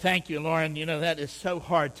Thank you, Lauren. You know, that is so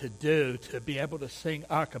hard to do, to be able to sing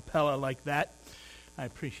a cappella like that. I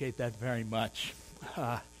appreciate that very much.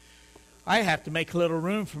 I have to make a little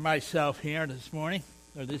room for myself here this morning,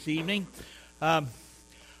 or this evening. I'm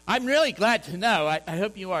really glad to know, I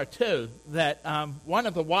hope you are too, that one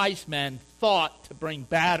of the wise men thought to bring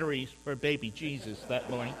batteries for baby Jesus that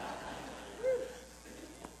morning.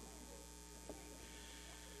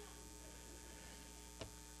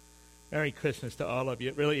 Merry Christmas to all of you.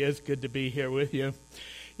 It really is good to be here with you.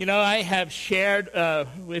 You know, I have shared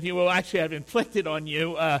with you, well, actually I've inflicted on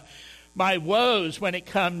you my woes when it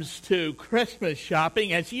comes to Christmas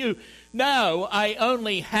shopping. As you know, I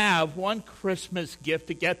only have one Christmas gift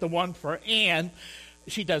to get, the one for Anne.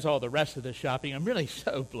 She does all the rest of the shopping. I'm really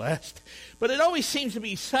so blessed. But it always seems to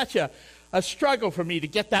be such a struggle for me to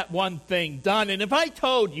get that one thing done. And if I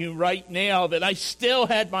told you right now that I still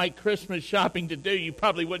had my Christmas shopping to do, you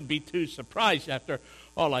probably wouldn't be too surprised after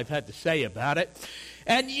all I've had to say about it.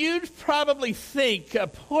 And you'd probably think,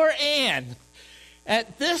 poor Anne,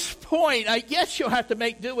 at this point, I guess you'll have to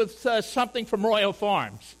make do with something from Royal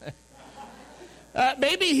Farms.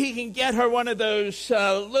 Maybe he can get her one of those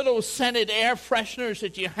little scented air fresheners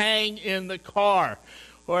that you hang in the car,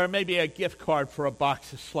 or maybe a gift card for a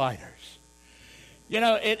box of sliders. You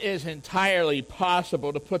know, it is entirely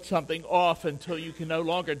possible to put something off until you can no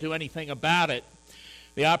longer do anything about it.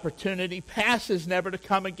 The opportunity passes, never to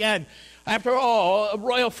come again. After all,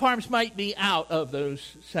 Royal Farms might be out of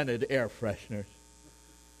those scented air fresheners.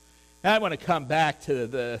 Now, I want to come back to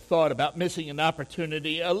the thought about missing an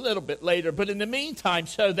opportunity a little bit later, but in the meantime,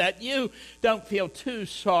 so that you don't feel too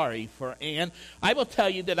sorry for Anne, I will tell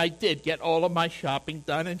you that I did get all of my shopping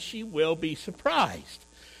done, and she will be surprised.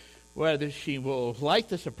 Whether she will like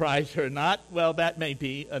the surprise or not, well, that may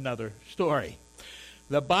be another story.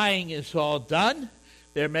 The buying is all done.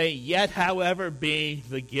 There may yet, however, be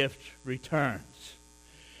the gift returns.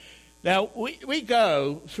 Now, we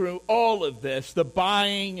go through all of this, the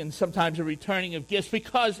buying and sometimes the returning of gifts,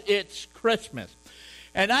 because it's Christmas.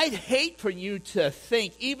 And I'd hate for you to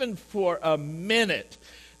think, even for a minute,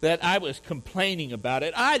 that I was complaining about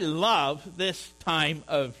it. I love this time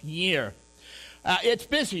of year. It's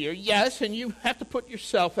busier, yes, and you have to put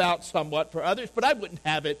yourself out somewhat for others, but I wouldn't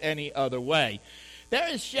have it any other way. There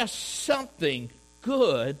is just something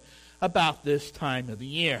good about this time of the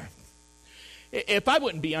year. If I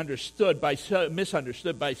wouldn't be misunderstood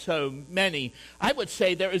by so many, I would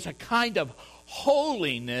say there is a kind of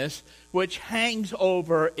holiness which hangs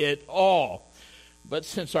over it all. But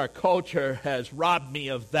since our culture has robbed me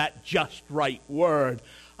of that just right word,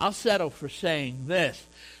 I'll settle for saying this.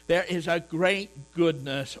 There is a great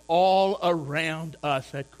goodness all around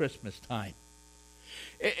us at Christmas time.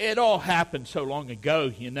 It all happened so long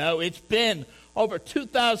ago, you know. It's been over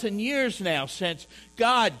 2,000 years now since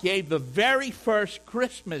God gave the very first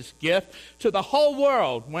Christmas gift to the whole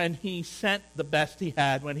world when he sent the best he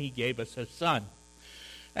had when he gave us a son.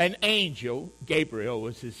 An angel, Gabriel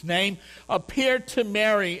was his name, appeared to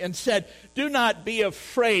Mary and said, "Do not be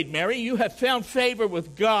afraid, Mary. You have found favor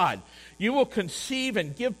with God. You will conceive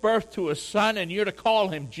and give birth to a son, and you're to call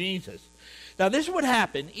him Jesus." Now, this would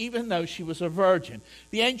happen even though she was a virgin.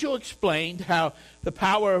 The angel explained how the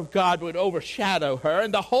power of God would overshadow her,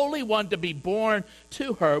 and the Holy One to be born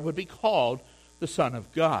to her would be called the Son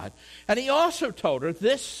of God. And he also told her,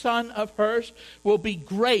 this son of hers will be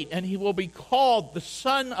great, and he will be called the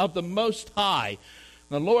Son of the Most High.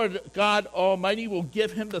 The Lord God Almighty will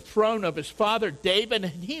give him the throne of his father David,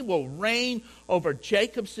 and he will reign over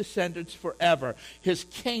Jacob's descendants forever. His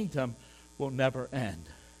kingdom will never end.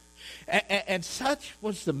 And such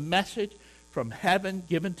was the message from heaven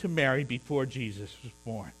given to Mary before Jesus was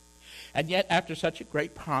born. And yet, after such a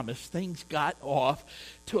great promise, things got off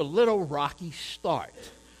to a little rocky start.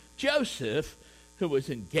 Joseph, who was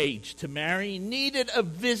engaged to Mary, needed a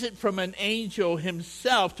visit from an angel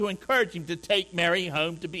himself to encourage him to take Mary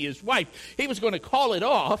home to be his wife. He was going to call it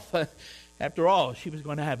off. After all, she was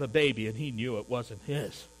going to have a baby, and he knew it wasn't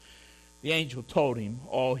his. The angel told him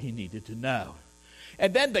all he needed to know.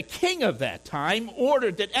 And then the king of that time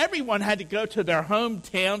ordered that everyone had to go to their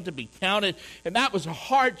hometown to be counted, and that was a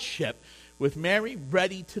hardship, with Mary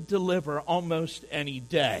ready to deliver almost any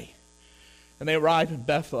day. And they arrived in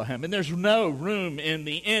Bethlehem, and there's no room in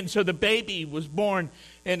the inn, so the baby was born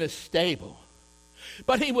in a stable.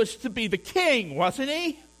 But he was to be the king, wasn't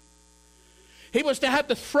he? He was to have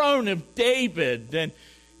the throne of David, and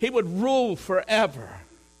he would rule forever.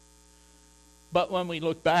 But when we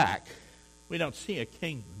look back, we don't see a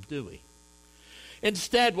kingdom, do we?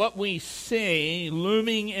 Instead, what we see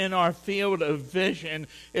looming in our field of vision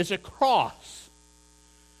is a cross.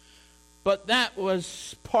 but that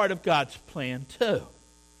was part of God's plan too.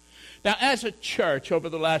 Now, as a church, over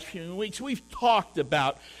the last few weeks, we've talked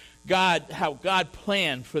about how God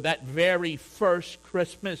planned for that very first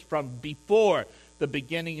Christmas from before the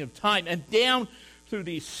beginning of time. And down through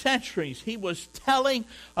these centuries, he was telling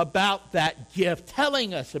about that gift,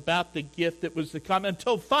 telling us about the gift that was to come,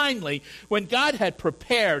 until finally, when God had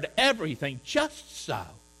prepared everything just so,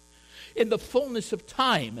 in the fullness of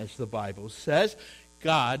time, as the Bible says,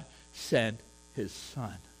 God sent his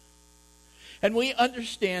Son. And we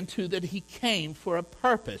understand, too, that he came for a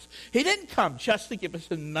purpose. He didn't come just to give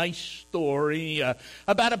us a nice story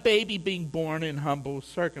about a baby being born in humble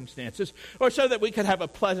circumstances, or so that we could have a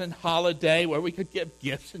pleasant holiday where we could give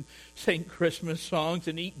gifts and sing Christmas songs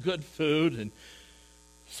and eat good food, and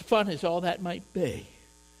as fun as all that might be.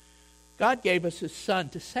 God gave us his Son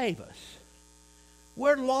to save us.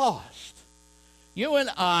 We're lost. You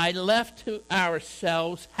and I, left to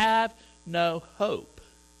ourselves, have no hope.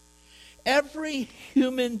 Every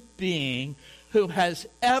human being who has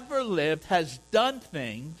ever lived has done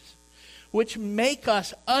things which make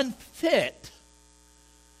us unfit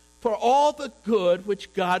for all the good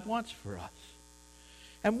which God wants for us.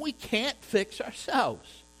 And we can't fix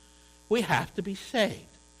ourselves. We have to be saved.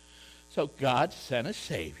 So God sent a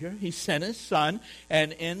Savior. He sent his Son,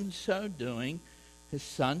 and in so doing, his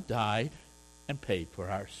Son died and paid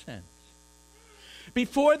for our sins.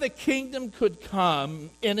 Before the kingdom could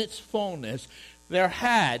come in its fullness, there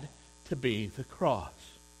had to be the cross.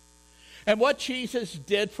 And what Jesus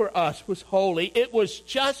did for us was holy. It was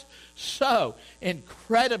just so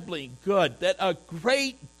incredibly good that a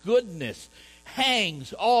great goodness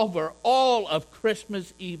hangs over all of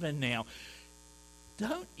Christmas even now.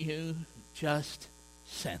 Don't you just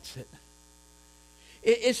sense it?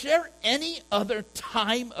 Is there any other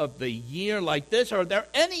time of the year like this? Are there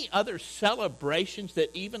any other celebrations that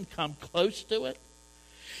even come close to it?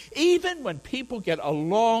 Even when people get a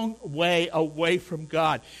long way away from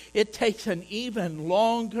God, it takes an even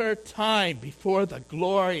longer time before the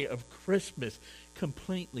glory of Christmas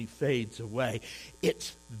completely fades away.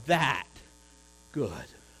 It's that good.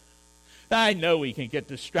 I know we can get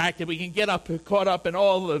distracted. We can get caught up in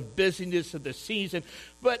all the busyness of the season.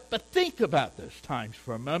 But think about those times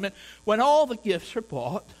for a moment when all the gifts are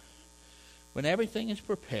bought, when everything is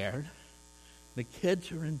prepared, the kids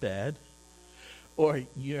are in bed, or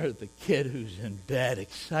you're the kid who's in bed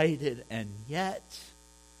excited, and yet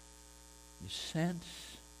you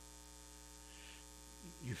sense,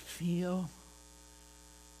 you feel,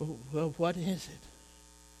 well, what is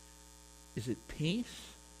it? Is it peace?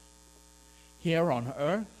 Here on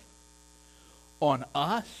earth, on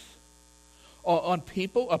us, or on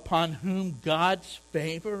people upon whom God's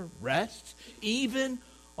favor rests, even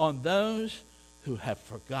on those who have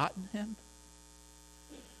forgotten him?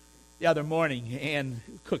 The other morning, Ann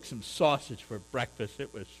cooked some sausage for breakfast.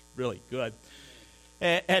 It was really good.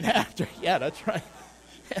 And after, yeah, that's right.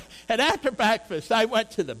 And after breakfast, I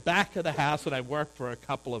went to the back of the house and I worked for a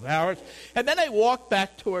couple of hours. And then I walked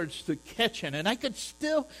back towards the kitchen, and I could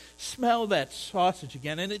still smell that sausage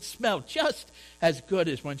again. And it smelled just as good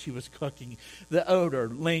as when she was cooking. The odor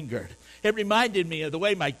lingered. It reminded me of the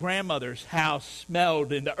way my grandmother's house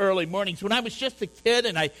smelled in the early mornings when I was just a kid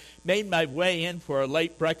and I made my way in for a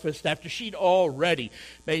late breakfast after she'd already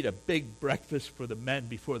made a big breakfast for the men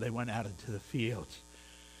before they went out into the fields.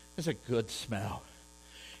 It's a good smell.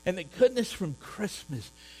 And the goodness from Christmas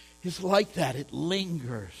is like that. It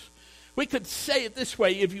lingers. We could say it this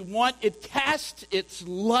way, if you want, it casts its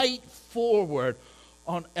light forward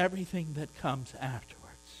on everything that comes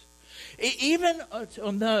afterwards. Even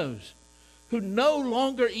on those who no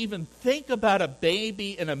longer even think about a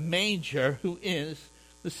baby in a manger who is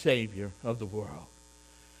the Savior of the world.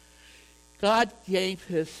 God gave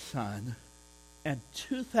his Son, and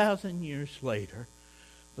 2,000 years later,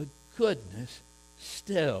 the goodness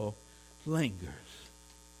still lingers.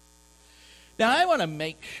 Now, I want to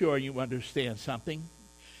make sure you understand something.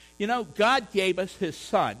 You know, God gave us his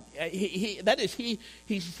Son. He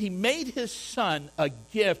made his Son a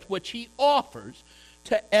gift which he offers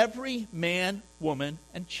to every man, woman,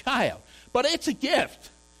 and child. But it's a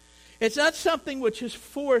gift. It's not something which is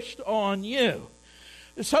forced on you.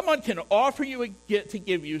 Someone can offer you a gift to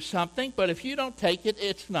give you something, but if you don't take it,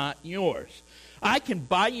 it's not yours. I can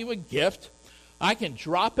buy you a gift. I can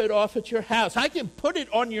drop it off at your house. I can put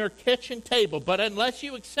it on your kitchen table, but unless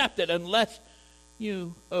you accept it, unless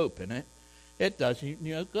you open it, it does you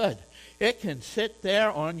no good. It can sit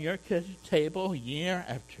there on your kitchen table year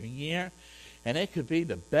after year, and it could be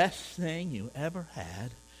the best thing you ever had,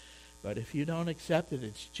 but if you don't accept it,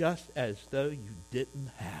 it's just as though you didn't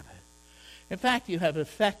have it. In fact, you have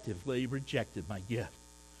effectively rejected my gift.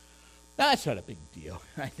 Now, that's not a big deal.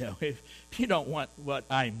 I know. If you don't want what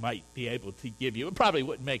I might be able to give you, it probably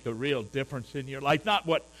wouldn't make a real difference in your life. Not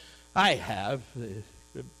what I have,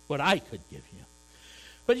 what I could give you.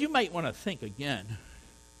 But you might want to think again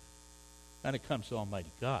when it comes to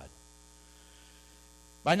Almighty God.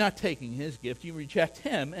 By not taking his gift, you reject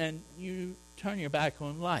him and you turn your back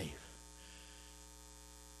on life.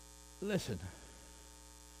 Listen,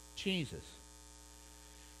 Jesus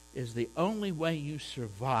is the only way you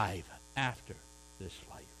survive after this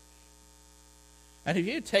life. And if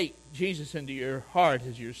you take Jesus into your heart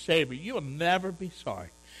as your Savior, you will never be sorry.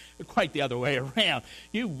 Quite the other way around.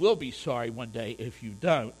 You will be sorry one day if you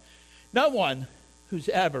don't. No one who's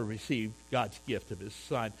ever received God's gift of his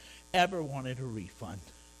Son ever wanted a refund.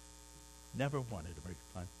 Never wanted a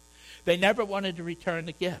refund. They never wanted to return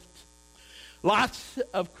the gift. Lots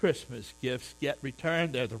of Christmas gifts get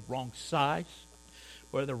returned. They're the wrong size,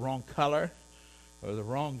 or the wrong color, or the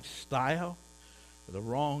wrong style, or the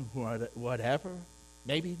wrong whatever.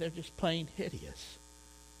 Maybe they're just plain hideous.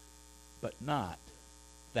 But not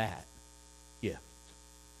that gift.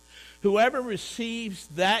 Whoever receives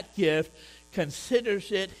that gift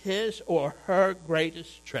considers it his or her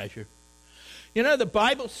greatest treasure. You know, the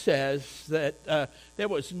Bible says that there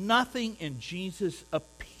was nothing in Jesus'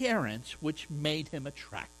 appearance which made him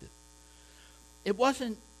attractive. It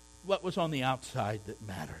wasn't what was on the outside that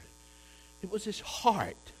mattered. It was his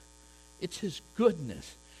heart. It's his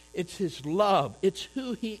goodness. It's his love. It's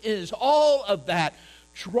who he is. All of that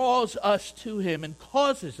draws us to him and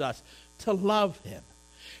causes us to love him.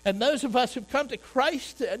 And those of us who've come to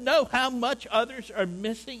Christ know how much others are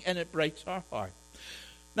missing, and it breaks our heart.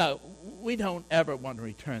 No, we don't ever want to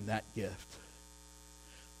return that gift.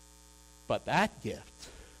 But that gift,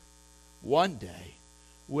 one day,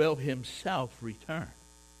 will himself return.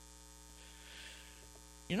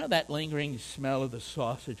 You know that lingering smell of the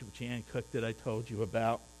sausage which Ann cooked that I told you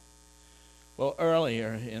about? Well,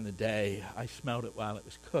 earlier in the day, I smelled it while it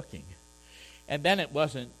was cooking. And then it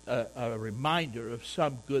wasn't a reminder of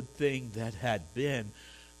some good thing that had been,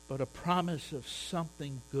 but a promise of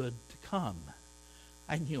something good to come.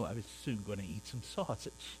 I knew I was soon going to eat some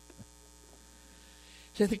sausage.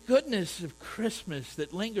 So the goodness of Christmas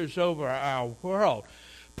that lingers over our world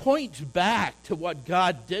points back to what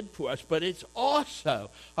God did for us, but it's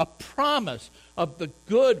also a promise of the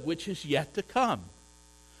good which is yet to come.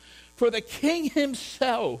 For the King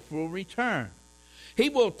himself will return. He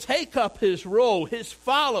will take up his role. His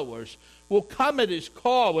followers will come at his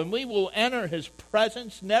call, and we will enter his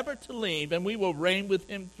presence, never to leave, and we will reign with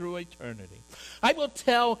him through eternity. I will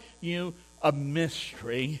tell you a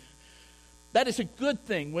mystery that is a good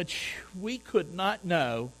thing which we could not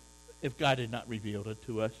know if God had not revealed it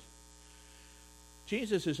to us.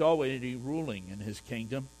 Jesus is already ruling in his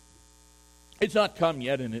kingdom. It's not come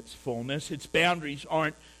yet in its fullness. Its boundaries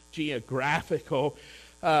aren't geographical.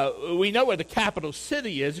 We know where the capital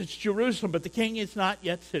city is. It's Jerusalem, but the king is not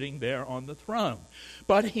yet sitting there on the throne.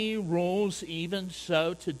 But he rules even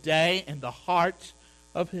so today in the hearts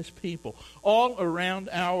of his people. All around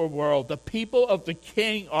our world, the people of the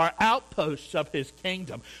king are outposts of his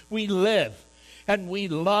kingdom. We live and we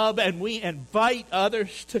love and we invite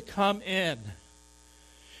others to come in.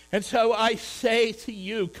 And so I say to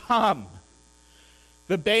you, come.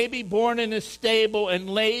 The baby born in a stable and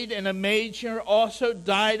laid in a manger also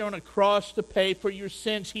died on a cross to pay for your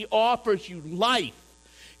sins. He offers you life.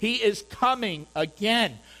 He is coming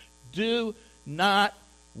again. Do not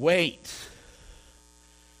wait.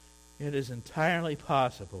 It is entirely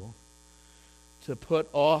possible to put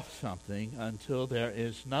off something until there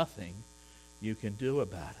is nothing you can do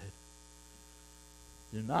about it.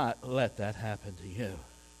 Do not let that happen to you.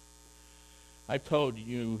 I've told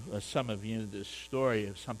you, some of you, this story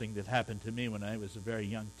of something that happened to me when I was a very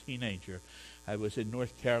young teenager. I was in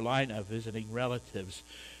North Carolina visiting relatives.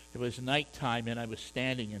 It was nighttime, and I was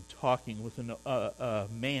standing and talking with a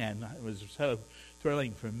man. It was so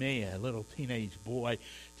thrilling for me, a little teenage boy,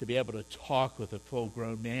 to be able to talk with a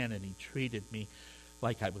full-grown man, and he treated me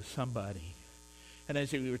like I was somebody. And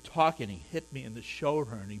as we were talking, he hit me in the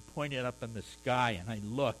shoulder, and he pointed up in the sky, and I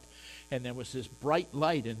looked, and there was this bright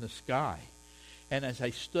light in the sky. And as I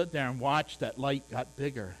stood there and watched, that light got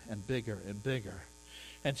bigger and bigger and bigger.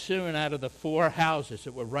 And soon out of the 4 houses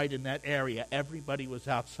that were right in that area, everybody was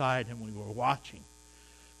outside and we were watching.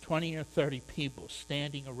 20 or 30 people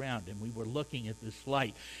standing around, and we were looking at this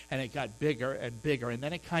light. And it got bigger and bigger. And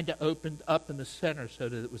then it kind of opened up in the center so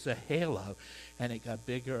that it was a halo. And it got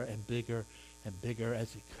bigger and bigger and bigger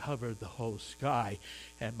as it covered the whole sky.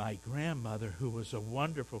 And my grandmother, who was a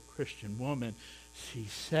wonderful Christian woman, she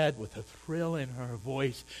said with a thrill in her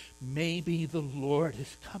voice, maybe the Lord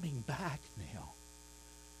is coming back now.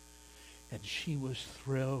 And she was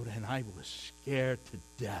thrilled, and I was scared to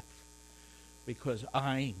death because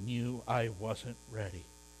I knew I wasn't ready.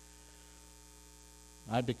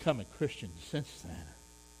 I've become a Christian since then.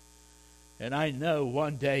 And I know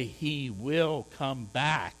one day he will come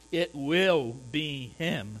back. It will be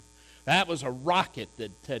him. That was a rocket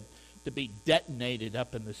that had to be detonated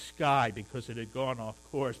up in the sky because it had gone off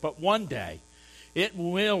course. But one day, it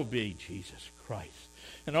will be Jesus Christ.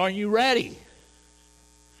 And are you ready?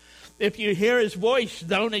 If you hear his voice,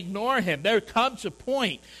 don't ignore him. There comes a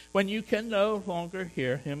point when you can no longer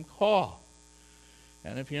hear him call.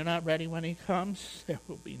 And if you're not ready when he comes, there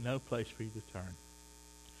will be no place for you to turn.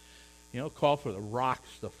 He'll call for the rocks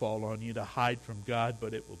to fall on you to hide from God,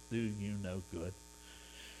 but it will do you no good.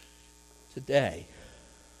 Today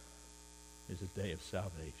is a day of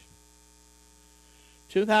salvation.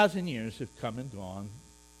 2,000 years have come and gone,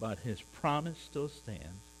 but his promise still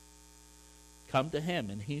stands. Come to him,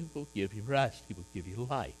 and he will give you rest. He will give you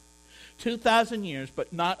life. 2,000 years,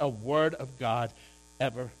 but not a word of God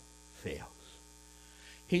ever fails.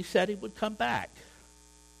 He said he would come back.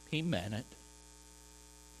 He meant it.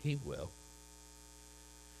 He will.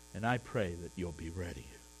 And I pray that you'll be ready.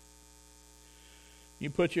 You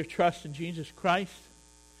put your trust in Jesus Christ,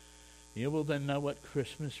 you will then know what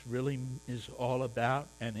Christmas really is all about,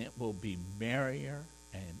 and it will be merrier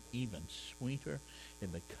and even sweeter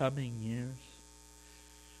in the coming years.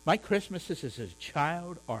 My Christmases as a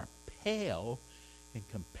child are pale in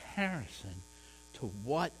comparison to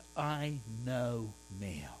what I know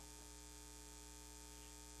now.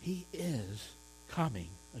 He is coming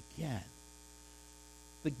again.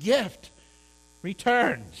 The gift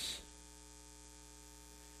returns.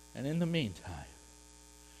 And in the meantime,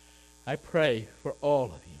 I pray for all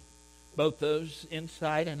of you, both those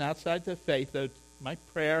inside and outside the faith. Though my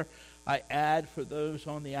prayer I add for those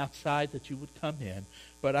on the outside that you would come in.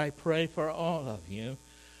 But I pray for all of you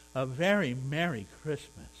a very Merry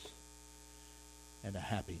Christmas and a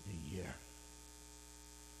Happy New Year.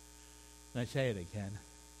 And I say it again.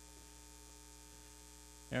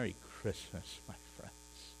 Merry Christmas, my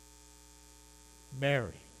friends.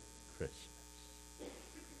 Merry Christmas.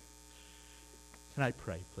 Can I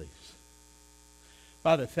pray, please?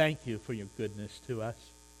 Father, thank you for your goodness to us.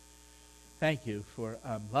 Thank you for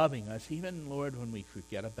loving us, even, Lord, when we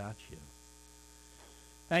forget about you.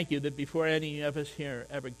 Thank you that before any of us here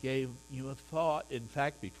ever gave you a thought, in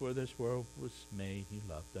fact, before this world was made, you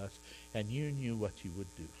loved us, and you knew what you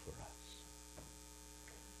would do for us.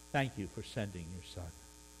 Thank you for sending your Son.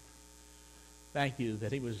 Thank you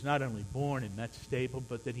that he was not only born in that stable,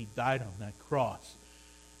 but that he died on that cross.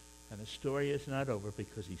 And the story is not over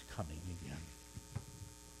because he's coming again.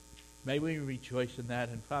 May we rejoice in that.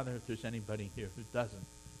 And Father, if there's anybody here who doesn't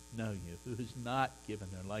know you, who has not given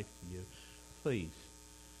their life to you, please,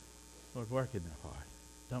 Lord, work in their heart.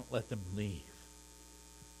 Don't let them leave.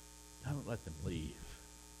 Don't let them leave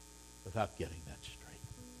without getting that straight.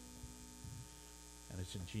 And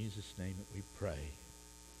it's in Jesus' name that we pray.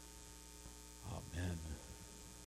 Amen.